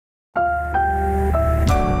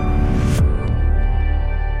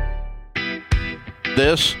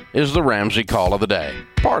This is the Ramsey Call of the Day,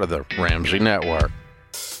 part of the Ramsey Network.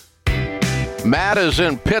 Matt is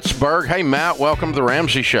in Pittsburgh. Hey, Matt, welcome to the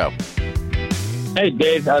Ramsey Show. Hey,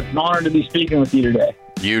 Dave. It's an honor to be speaking with you today.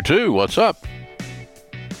 You too. What's up?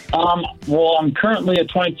 Well, I'm currently a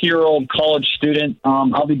 22-year-old college student.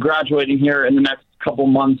 I'll be graduating here in the next couple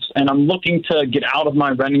months, and I'm looking to get out of my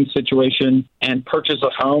renting situation and purchase a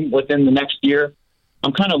home within the next year.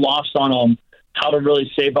 I'm kind of lost on how to really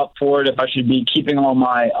save up for it, if I should be keeping all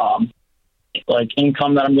my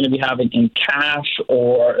income that I'm going to be having in cash,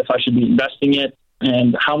 or if I should be investing it,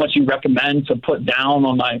 and how much you recommend to put down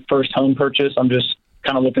on my first home purchase. I'm just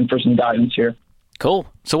kind of looking for some guidance here. Cool.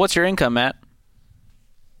 So what's your income, Matt?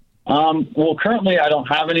 Well, currently I don't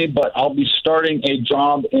have any, but I'll be starting a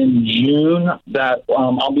job in June that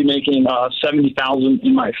I'll be making $70,000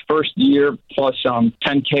 in my first year plus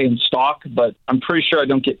 $10K in stock. But I'm pretty sure I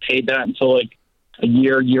don't get paid that until like a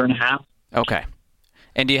year and a half. Okay.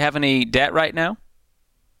 And do you have any debt right now?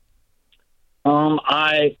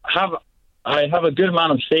 I have a good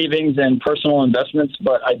amount of savings and personal investments,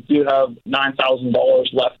 but I do have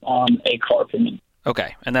 $9,000 left on a car payment.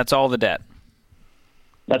 Okay, and that's all the debt.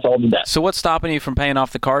 That's all the debt. So what's stopping you from paying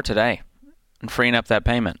off the car today and freeing up that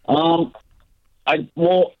payment? I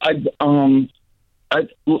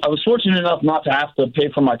was fortunate enough not to have to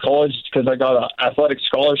pay for my college because I got an athletic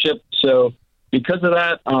scholarship. So because of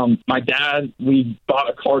that, my dad, we bought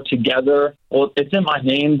a car together. Well, it's in my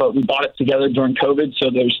name, but we bought it together during COVID. So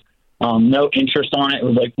there's no interest on it. It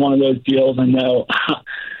was like one of those deals. I know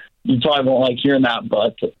you probably won't like hearing that,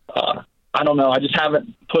 but I don't know. I just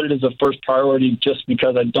haven't put it as a first priority just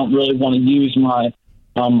because I don't really want to use my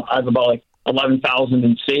I have about like $11,000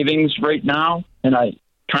 in savings right now, and I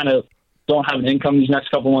kind of don't have an income these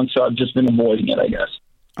next couple months, so I've just been avoiding it, I guess.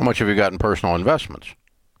 How much have you got in personal investments?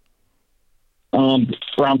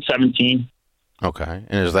 Around 17. Okay.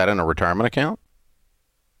 And is that in a retirement account?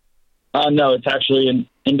 No, it's actually in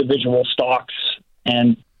individual stocks,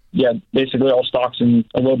 and yeah, basically all stocks and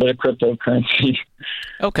a little bit of cryptocurrency.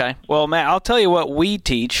 Okay. Well, Matt, I'll tell you what we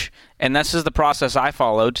teach, and this is the process I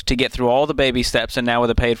followed to get through all the baby steps and now with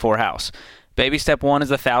a paid-for house. Baby step 1 is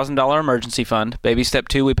the $1,000 emergency fund. Baby step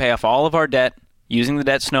 2, we pay off all of our debt using the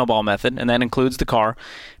debt snowball method, and that includes the car.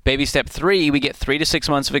 Baby step 3, we get 3 to 6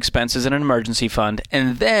 months of expenses in an emergency fund,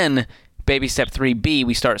 and then baby step 3B,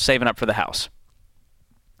 we start saving up for the house.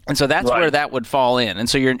 And so that's where that would fall in. And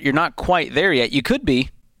so you're not quite there yet. You could be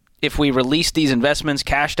if we released these investments,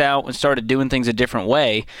 cashed out, and started doing things a different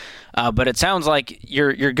way. But it sounds like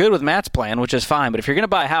you're good with Matt's plan, which is fine. But if you're going to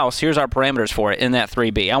buy a house, here's our parameters for it in that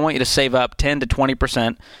 3B. I want you to save up 10 to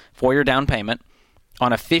 20% for your down payment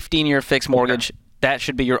on a 15-year fixed mortgage. Okay. That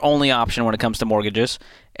should be your only option when it comes to mortgages.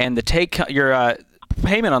 And your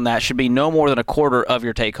payment on that should be no more than a quarter of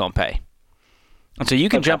your take-home pay. And so you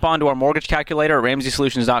can jump onto our mortgage calculator at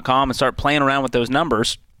RamseySolutions.com and start playing around with those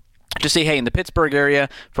numbers to see, hey, in the Pittsburgh area,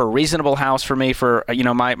 for a reasonable house for me, for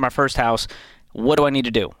my first house, what do I need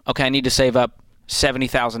to do? Okay, I need to save up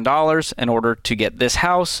 $70,000 in order to get this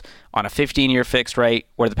house on a 15-year fixed rate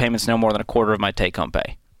where the payment's no more than a quarter of my take-home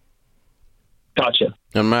pay. Gotcha.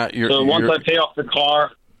 And Matt, once I pay off the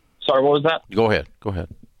car, sorry, what was that? Go ahead.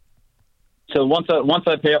 So once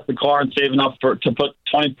I pay off the car and save enough to put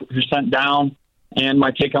 20% down, and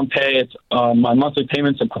my take-home pay, it's my monthly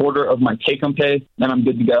payment's a quarter of my take-home pay, then I'm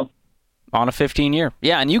good to go. On a 15-year.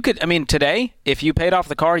 Yeah, and you could, today, if you paid off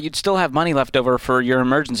the car, you'd still have money left over for your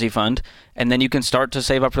emergency fund, and then you can start to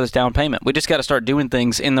save up for this down payment. We just got to start doing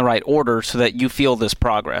things in the right order so that you feel this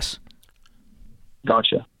progress.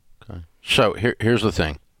 Gotcha. Okay. So here's the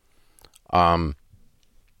thing.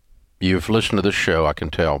 You've listened to this show, I can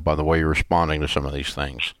tell, by the way you're responding to some of these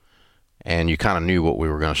things. And you kind of knew what we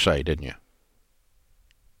were going to say, didn't you?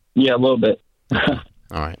 Yeah, a little bit. All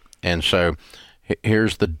right. And so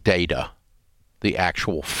here's the data, the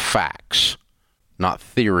actual facts, not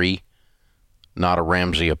theory, not a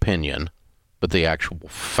Ramsey opinion, but the actual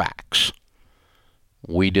facts.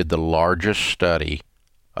 We did the largest study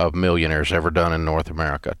of millionaires ever done in North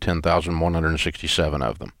America, 10,167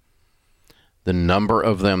 of them. The number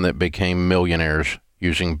of them that became millionaires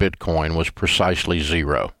using Bitcoin was precisely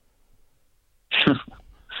 0.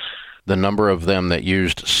 The number of them that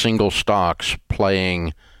used single stocks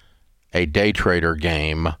playing a day trader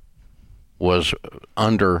game was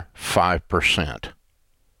under 5%.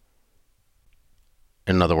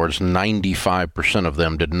 In other words, 95% of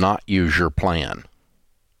them did not use your plan.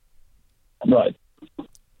 Right.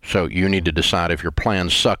 So you need to decide if your plan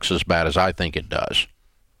sucks as bad as I think it does.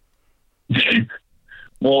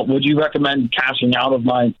 Well, would you recommend cashing out of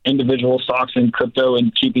my individual stocks in crypto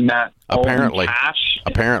and keeping that all in cash?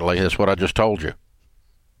 Apparently, that's what I just told you.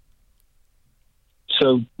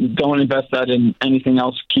 So don't invest that in anything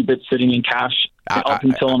else. Keep it sitting in cash up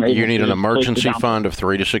until I'm able. You need to an emergency close it down. fund of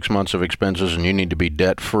 3 to 6 months of expenses, and you need to be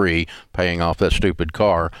debt-free, paying off that stupid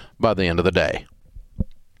car by the end of the day.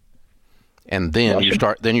 And then you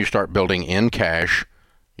start building in cash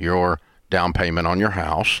your down payment on your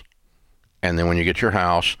house. And then when you get your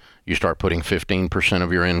house, you start putting 15%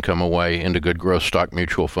 of your income away into good growth stock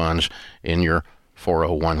mutual funds in your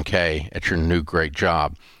 401k at your new great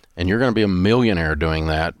job. And you're going to be a millionaire doing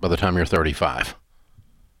that by the time you're 35.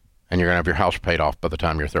 And you're going to have your house paid off by the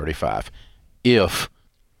time you're 35. If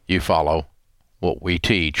you follow what we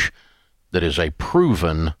teach, that is a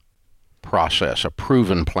proven process, a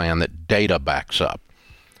proven plan that data backs up.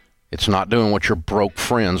 It's not doing what your broke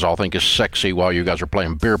friends all think is sexy while you guys are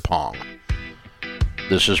playing beer pong.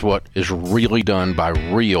 This is what is really done by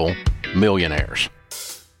real millionaires.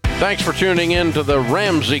 Thanks for tuning in to the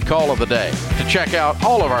Ramsey Call of the Day. To check out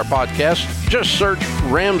all of our podcasts, just search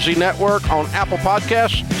Ramsey Network on Apple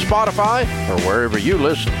Podcasts, Spotify, or wherever you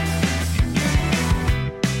listen.